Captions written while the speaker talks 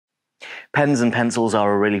Pens and pencils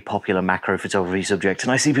are a really popular macro photography subject,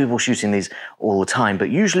 and I see people shooting these all the time, but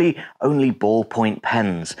usually only ballpoint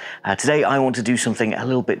pens. Today I want to do something a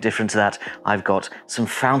little bit different to that. I've got some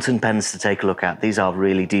fountain pens to take a look at. These are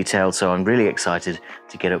really detailed, so I'm really excited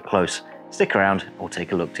to get up close. Stick around, we'll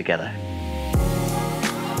take a look together.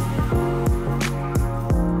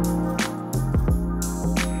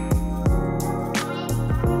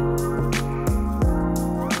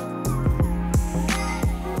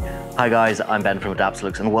 Hi guys, I'm Ben from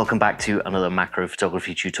Adaptalux and welcome back to another macro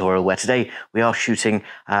photography tutorial where today we are shooting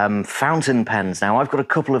fountain pens. Now I've got a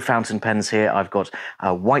couple of fountain pens here. I've got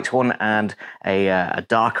a white one and a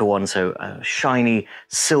darker one, so a shiny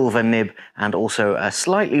silver nib and also a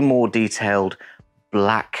slightly more detailed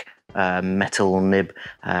black metal nib.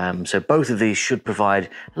 So both of these should provide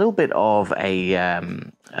a little bit of a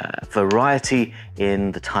variety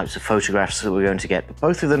in the types of photographs that we're going to get, but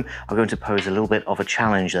both of them are going to pose a little bit of a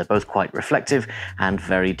challenge. They're both quite reflective and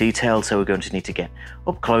very detailed, so we're going to need to get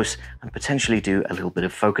up close and potentially do a little bit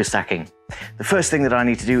of focus stacking. The first thing that I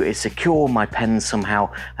need to do is secure my pens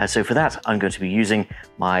somehow, so for that I'm going to be using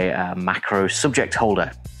my macro subject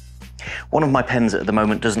holder. One of my pens at the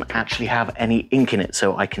moment doesn't actually have any ink in it,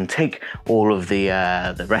 so I can take all of the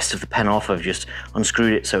rest of the pen off. I've just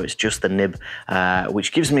unscrewed it, so it's just the nib,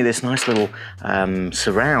 which gives me this nice little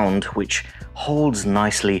surround which holds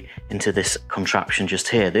nicely into this contraption just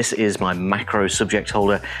here. This is my macro subject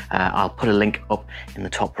holder. I'll put a link up in the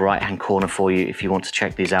top right hand corner for you if you want to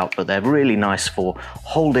check these out, but they're really nice for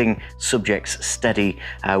holding subjects steady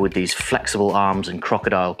with these flexible arms and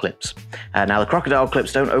crocodile clips. Now the crocodile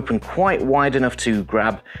clips don't open quite wide enough to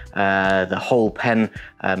grab the whole pen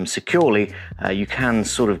securely. You can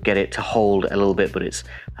sort of get it to hold a little bit, but it's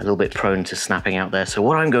a little bit prone to snapping out there. So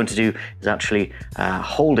what I'm going to do is actually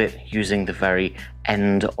hold it using the very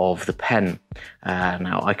end of the pen.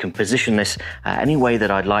 Now I can position this any way that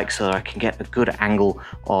I'd like so that I can get a good angle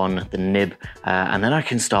on the nib, and then I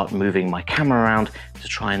can start moving my camera around to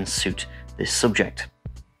try and suit this subject.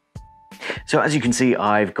 So as you can see,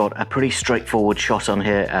 I've got a pretty straightforward shot on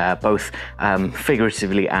here, both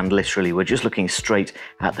figuratively and literally. We're just looking straight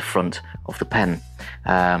at the front of the pen.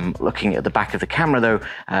 Looking at the back of the camera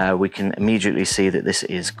though, we can immediately see that this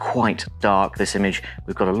is quite dark, this image.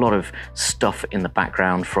 We've got a lot of stuff in the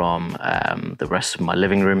background from the rest of my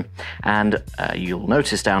living room, and you'll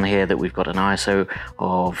notice down here that we've got an ISO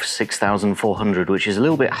of 6400, which is a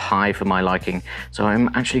little bit high for my liking. So I'm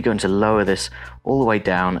actually going to lower this all the way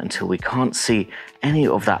down until we can't see any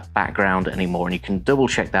of that background anymore, and you can double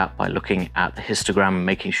check that by looking at the histogram and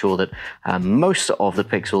making sure that most of the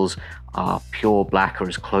pixels are pure black or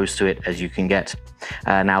as close to it as you can get.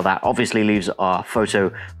 Now that obviously leaves our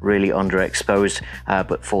photo really underexposed,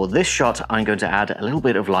 but for this shot I'm going to add a little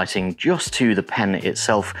bit of lighting just to the pen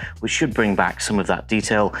itself, which should bring back some of that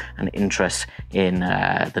detail and interest in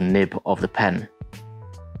the nib of the pen.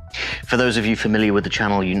 For those of you familiar with the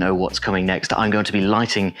channel, you know what's coming next. I'm going to be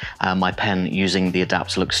lighting my pen using the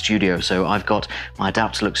Adaptalux Studio. So I've got my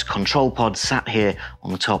Adaptalux control pod sat here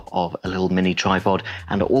on the top of a little mini tripod,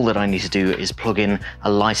 and all that I need to do is plug in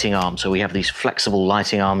a lighting arm. So we have these flexible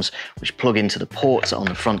lighting arms which plug into the ports on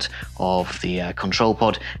the front of the control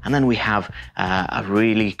pod, and then we have a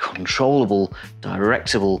really controllable,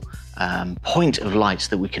 directable point of light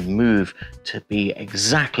that we can move to be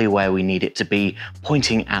exactly where we need it to be,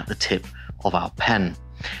 pointing at the tip of our pen.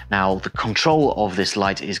 Now the control of this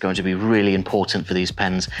light is going to be really important for these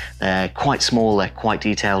pens. They're quite small, they're quite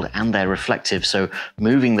detailed, and they're reflective, so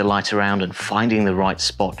moving the light around and finding the right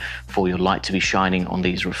spot for your light to be shining on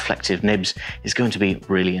these reflective nibs is going to be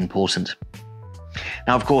really important.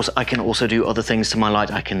 Now, of course, I can also do other things to my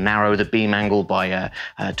light. I can narrow the beam angle by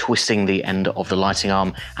twisting the end of the lighting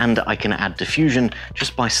arm, and I can add diffusion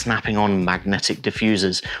just by snapping on magnetic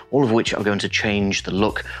diffusers, all of which are going to change the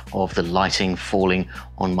look of the lighting falling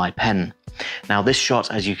on my pen. Now this shot,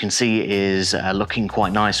 as you can see, is looking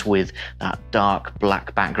quite nice with that dark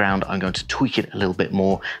black background. I'm going to tweak it a little bit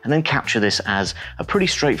more and then capture this as a pretty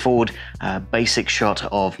straightforward basic shot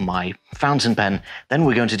of my fountain pen. Then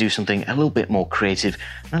we're going to do something a little bit more creative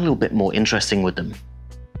and a little bit more interesting with them.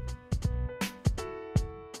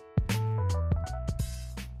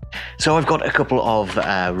 So I've got a couple of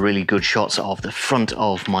really good shots of the front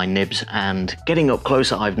of my nibs, and getting up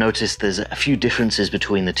closer I've noticed there's a few differences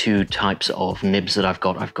between the two types of nibs that I've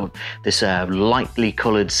got. I've got this lightly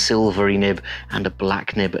coloured silvery nib and a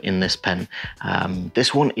black nib in this pen.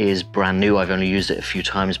 This one is brand new, I've only used it a few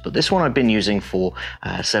times, but this one I've been using for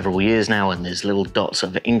several years now, and there's little dots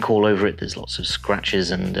of ink all over it, there's lots of scratches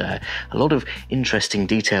and a lot of interesting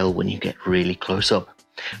detail when you get really close up.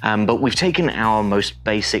 But we've taken our most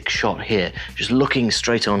basic shot here, just looking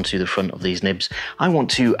straight onto the front of these nibs. I want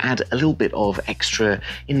to add a little bit of extra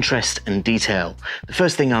interest and detail. The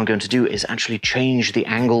first thing I'm going to do is actually change the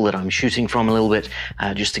angle that I'm shooting from a little bit,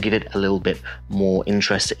 just to give it a little bit more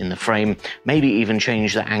interest in the frame. Maybe even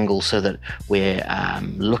change the angle so that we're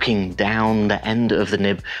looking down the end of the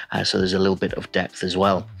nib, so there's a little bit of depth as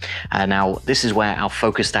well. Now, this is where our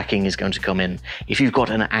focus stacking is going to come in. If you've got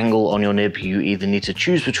an angle on your nib, you either need to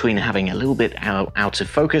choose between having a little bit out of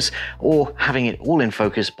focus or having it all in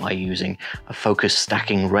focus by using a focus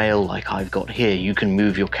stacking rail like I've got here. You can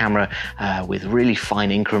move your camera with really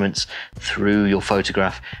fine increments through your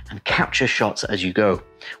photograph and capture shots as you go.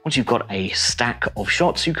 Once you've got a stack of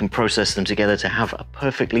shots, you can process them together to have a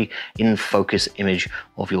perfectly in focus image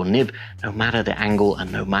of your nib, no matter the angle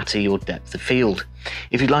and no matter your depth of field.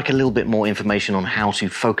 If you'd like a little bit more information on how to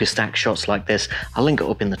focus stack shots like this, I'll link it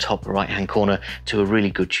up in the top right hand corner to a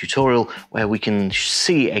really good tutorial where we can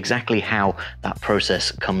see exactly how that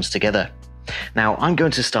process comes together. Now, I'm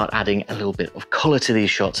going to start adding a little bit of color to these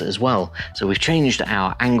shots as well. So we've changed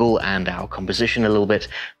our angle and our composition a little bit.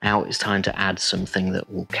 Now it's time to add something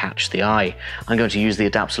that will catch the eye. I'm going to use the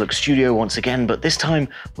Adaptalux Studio once again, but this time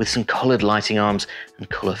with some colored lighting arms and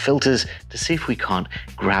color filters to see if we can't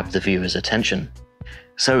grab the viewer's attention.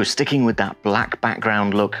 So sticking with that black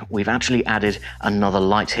background look, we've actually added another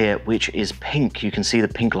light here, which is pink. You can see the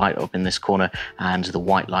pink light up in this corner and the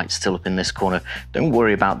white light still up in this corner. Don't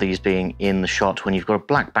worry about these being in the shot. When you've got a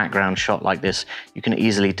black background shot like this, you can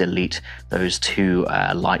easily delete those two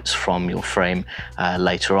lights from your frame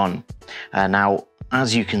later on. Now,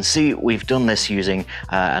 as you can see, we've done this using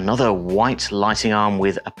another white lighting arm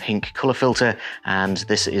with a pink color filter, and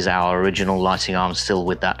this is our original lighting arm still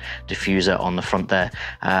with that diffuser on the front there.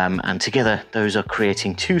 And together, those are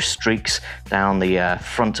creating two streaks down the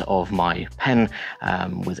front of my pen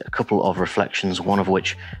with a couple of reflections, one of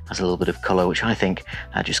which has a little bit of color, which I think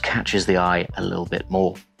just catches the eye a little bit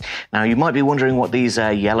more. Now, you might be wondering what these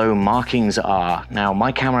yellow markings are. Now,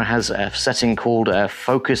 my camera has a setting called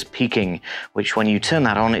focus peaking, which when you turn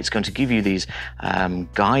that on, it's going to give you these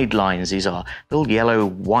guidelines. These are little yellow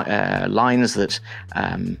lines that,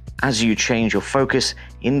 as you change your focus,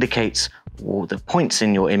 indicates the points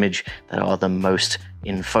in your image that are the most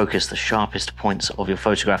in focus, the sharpest points of your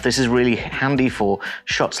photograph. This is really handy for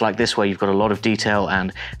shots like this where you've got a lot of detail,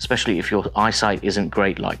 and especially if your eyesight isn't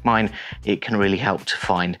great like mine, it can really help to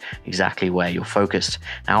find exactly where you're focused.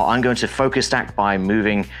 Now, I'm going to focus stack by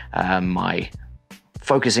moving my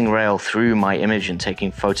focusing rail through my image and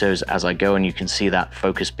taking photos as I go, and you can see that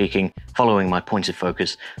focus peaking following my point of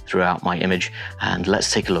focus throughout my image. And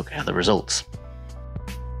let's take a look at the results.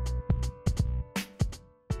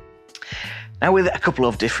 Now, with a couple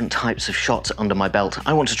of different types of shots under my belt,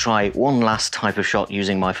 I want to try one last type of shot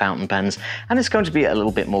using my fountain pens, and it's going to be a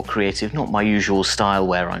little bit more creative, not my usual style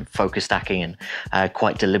where I'm focus stacking and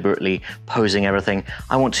quite deliberately posing everything.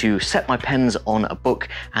 I want to set my pens on a book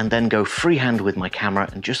and then go freehand with my camera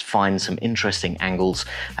and just find some interesting angles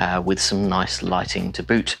with some nice lighting to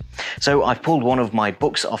boot. So I've pulled one of my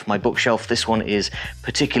books off my bookshelf. This one is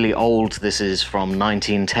particularly old. This is from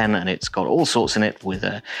 1910 and it's got all sorts in it, with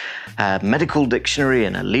a medical dictionary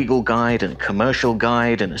and a legal guide and a commercial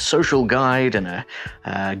guide and a social guide and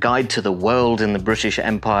a guide to the world in the British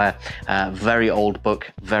Empire. Very old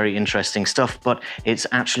book, very interesting stuff, but it's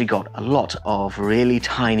actually got a lot of really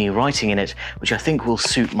tiny writing in it, which I think will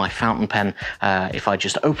suit my fountain pen. If I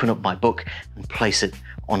just open up my book and place it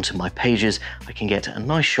onto my pages, I can get a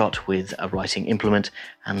nice shot with a writing implement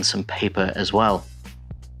and some paper as well.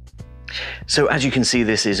 So as you can see,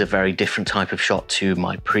 this is a very different type of shot to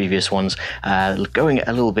my previous ones, going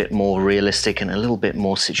a little bit more realistic and a little bit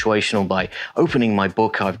more situational. By opening my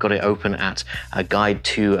book, I've got it open at a guide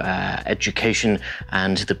to education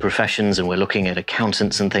and the professions, and we're looking at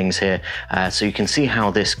accountants and things here. So you can see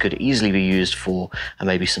how this could easily be used for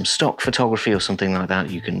maybe some stock photography or something like that.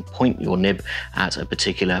 You can point your nib at a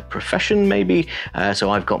particular profession maybe. So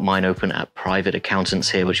I've got mine open at private accountants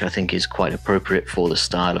here, which I think is quite appropriate for the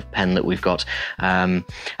style of pen that we've got. And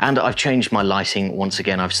I've changed my lighting once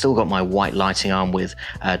again. I've still got my white lighting arm with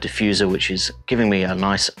a diffuser, which is giving me a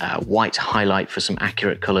nice white highlight for some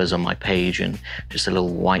accurate colors on my page and just a little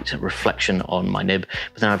white reflection on my nib.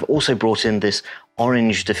 But then I've also brought in this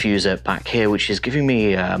orange diffuser back here, which is giving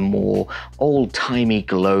me a more old-timey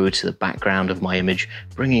glow to the background of my image,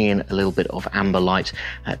 bringing in a little bit of amber light.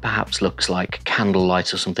 It perhaps looks like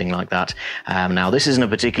candlelight or something like that. Now, this isn't a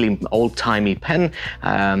particularly old-timey pen,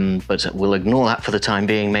 but we'll ignore that for the time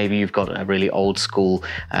being. Maybe you've got a really old-school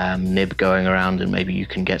nib going around, and maybe you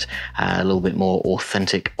can get a little bit more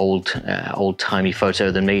authentic old-timey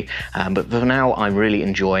photo than me. But for now, I'm really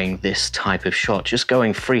enjoying this type of shot, just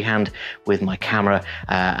going freehand with my camera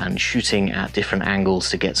and shooting at different angles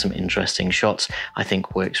to get some interesting shots. I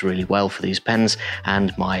think works really well for these pens,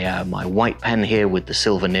 and my my white pen here with the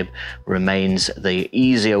silver nib remains the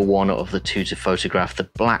easier one of the two to photograph. The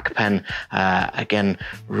black pen, again,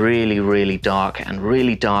 really dark, and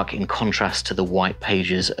really dark in contrast to the white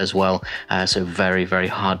pages as well, so very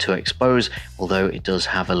hard to expose, although it does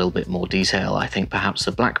have a little bit more detail. I think perhaps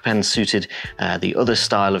the black pen suited the other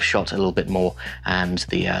style of shot a little bit more, and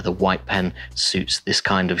the white pen suits this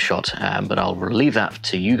kind of shot, but I'll leave that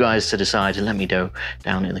to you guys to decide, and let me know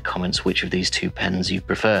down in the comments which of these two pens you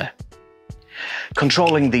prefer.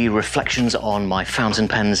 Controlling the reflections on my fountain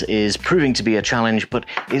pens is proving to be a challenge, but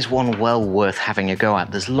is one well worth having a go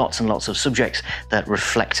at. There's lots and lots of subjects that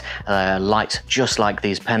reflect light just like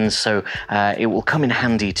these pens, so it will come in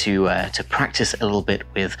handy to practice a little bit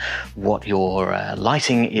with what your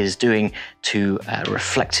lighting is doing to a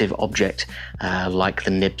reflective object like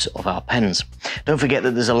the nibs of our pens. Don't forget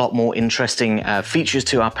that there's a lot more interesting features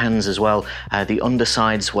to our pens as well. The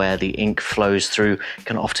undersides where the ink flows through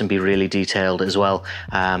can often be really detailed as well.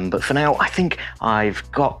 But for now, I think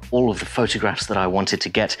I've got all of the photographs that I wanted to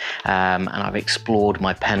get, and I've explored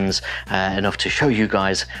my pens enough to show you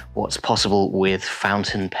guys what's possible with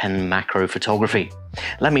fountain pen macro photography.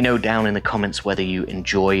 Let me know down in the comments whether you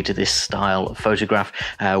enjoyed this style of photograph.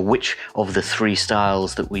 Which of the three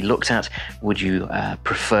styles that we looked at would you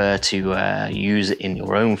prefer to use in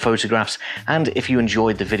your own photographs? And if you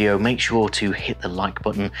enjoyed the video, make sure to hit the like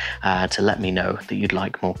button to let me know that you'd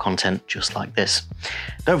like more content just like this.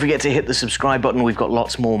 Don't forget to hit the subscribe button. We've got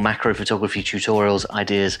lots more macro photography tutorials,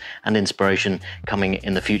 ideas, and inspiration coming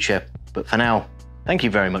in the future. But for now, thank you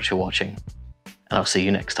very much for watching, and I'll see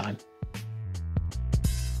you next time.